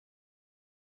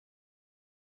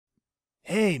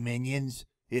Hey, minions.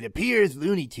 It appears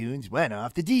Looney Tunes went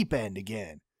off the deep end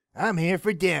again. I'm here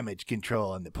for damage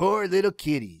control on the poor little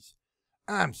kitties.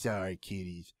 I'm sorry,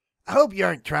 kitties. I hope you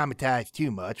aren't traumatized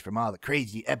too much from all the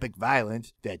crazy epic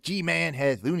violence that G-Man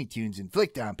has Looney Tunes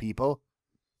inflict on people.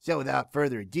 So without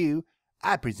further ado,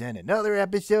 I present another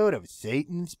episode of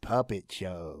Satan's Puppet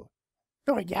Show.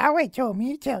 Lord Yahweh told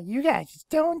me to tell you guys to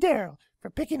stone Darryl for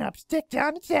picking up sticks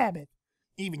on the Sabbath.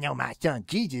 Even though my son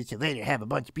Jesus will later have a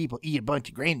bunch of people eat a bunch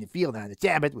of grain in the field on the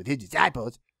Sabbath with his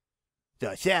disciples,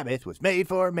 the Sabbath was made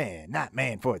for man, not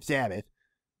man for the Sabbath.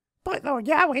 But Lord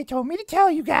Yahweh told me to tell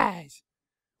you guys.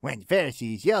 When the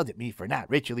Pharisees yelled at me for not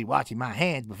ritually washing my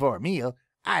hands before a meal,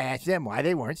 I asked them why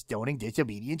they weren't stoning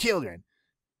disobedient children.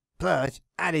 Plus,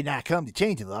 I did not come to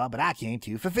change the law, but I came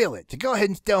to fulfill it, to go ahead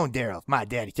and stone Darryl if my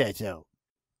daddy said so.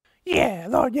 Yeah,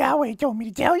 Lord Yahweh told me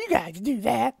to tell you guys to do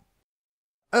that.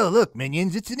 Oh, look,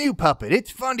 minions, it's a new puppet. It's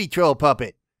Fundy Troll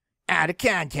Puppet. Out of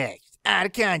context. Out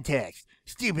of context.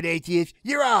 Stupid atheists,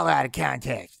 you're all out of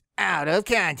context. Out of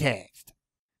context.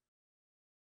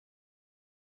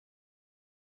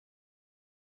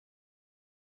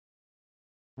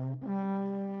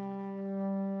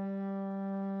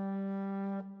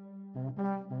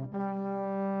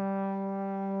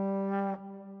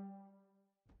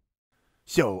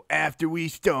 So, after we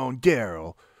stoned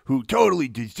Darryl, who totally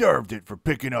deserved it for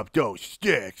picking up those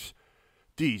sticks,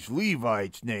 these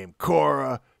Levites named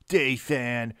Korah,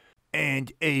 Dathan,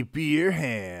 and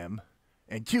Abraham,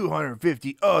 and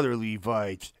 250 other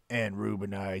Levites and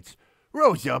Reubenites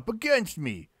rose up against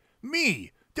me,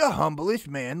 the humblest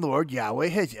man Lord Yahweh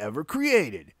has ever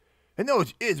created. And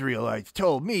those Israelites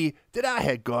told me that I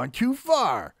had gone too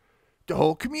far. The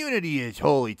whole community is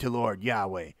holy to Lord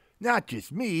Yahweh, not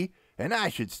just me, and I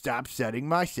should stop setting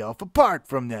myself apart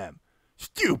from them.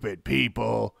 Stupid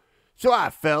people! So I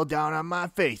fell down on my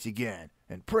face again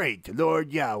and prayed to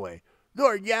Lord Yahweh.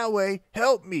 Lord Yahweh,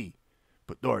 help me!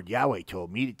 But Lord Yahweh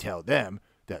told me to tell them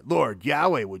that Lord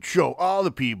Yahweh would show all the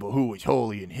people who was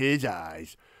holy in his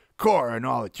eyes. Korah and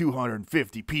all the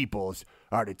 250 peoples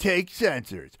are to take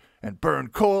censers and burn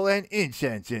coal and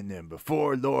incense in them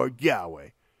before Lord Yahweh.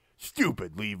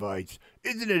 Stupid Levites,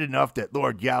 isn't it enough that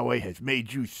Lord Yahweh has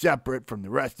made you separate from the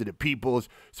rest of the peoples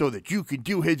so that you can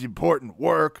do his important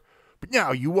work? But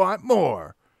now you want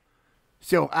more.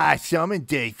 So I summoned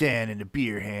Dathan and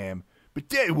Abraham, but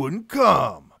they wouldn't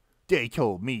come. They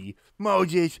told me,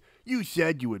 Moses, you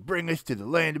said you would bring us to the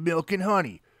land of milk and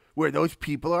honey, where those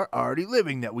people are already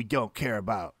living that we don't care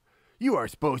about. You are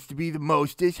supposed to be the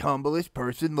mostest, humblest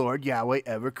person Lord Yahweh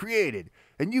ever created,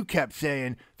 and you kept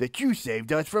saying that you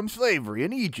saved us from slavery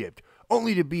in Egypt,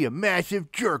 only to be a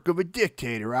massive jerk of a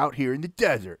dictator out here in the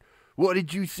desert. What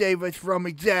did you save us from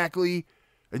exactly?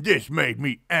 And this made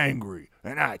me angry,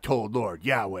 and I told Lord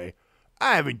Yahweh,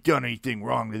 I haven't done anything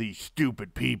wrong to these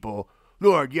stupid people.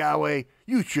 Lord Yahweh,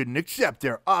 you shouldn't accept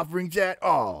their offerings at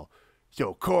all.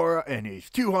 So Korah and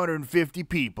his 250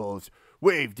 peoples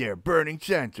waved their burning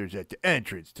censers at the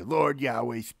entrance to Lord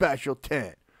Yahweh's special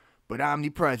tent. But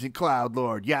omnipresent cloud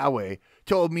Lord Yahweh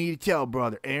told me to tell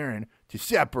Brother Aaron to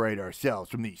separate ourselves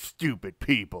from these stupid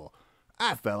people.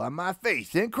 I fell on my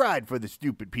face and cried for the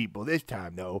stupid people this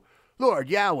time, though. Lord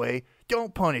Yahweh,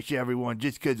 don't punish everyone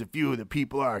just because a few of the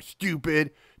people are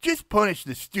stupid. Just punish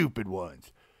the stupid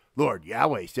ones. Lord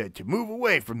Yahweh said to move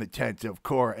away from the tents of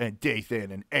Korah and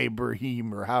Dathan and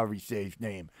Abraham, or however you say his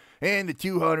name, and the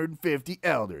 250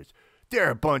 elders.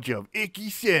 They're a bunch of icky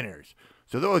sinners.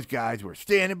 So those guys were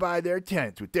standing by their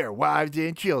tents with their wives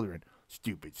and children.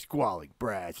 Stupid squalling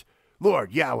brats.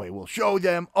 Lord Yahweh will show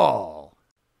them all.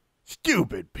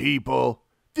 Stupid people!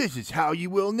 This is how you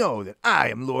will know that I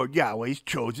am Lord Yahweh's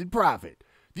chosen prophet.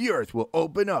 The earth will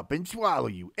open up and swallow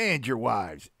you and your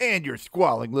wives and your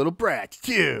squalling little brats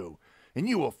too. And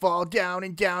you will fall down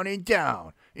and down and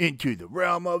down into the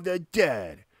realm of the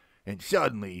dead. And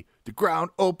suddenly the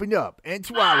ground opened up and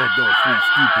swallowed those three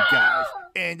stupid guys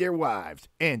and their wives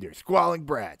and their squalling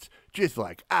brats, just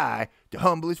like I, the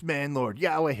humblest man Lord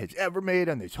Yahweh has ever made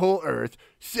on this whole earth,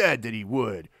 said that he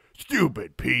would.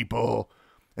 Stupid people!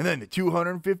 And then the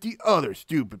 250 other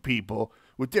stupid people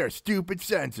with their stupid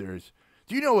censers.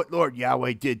 Do you know what Lord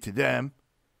Yahweh did to them?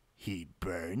 He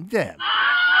burned them.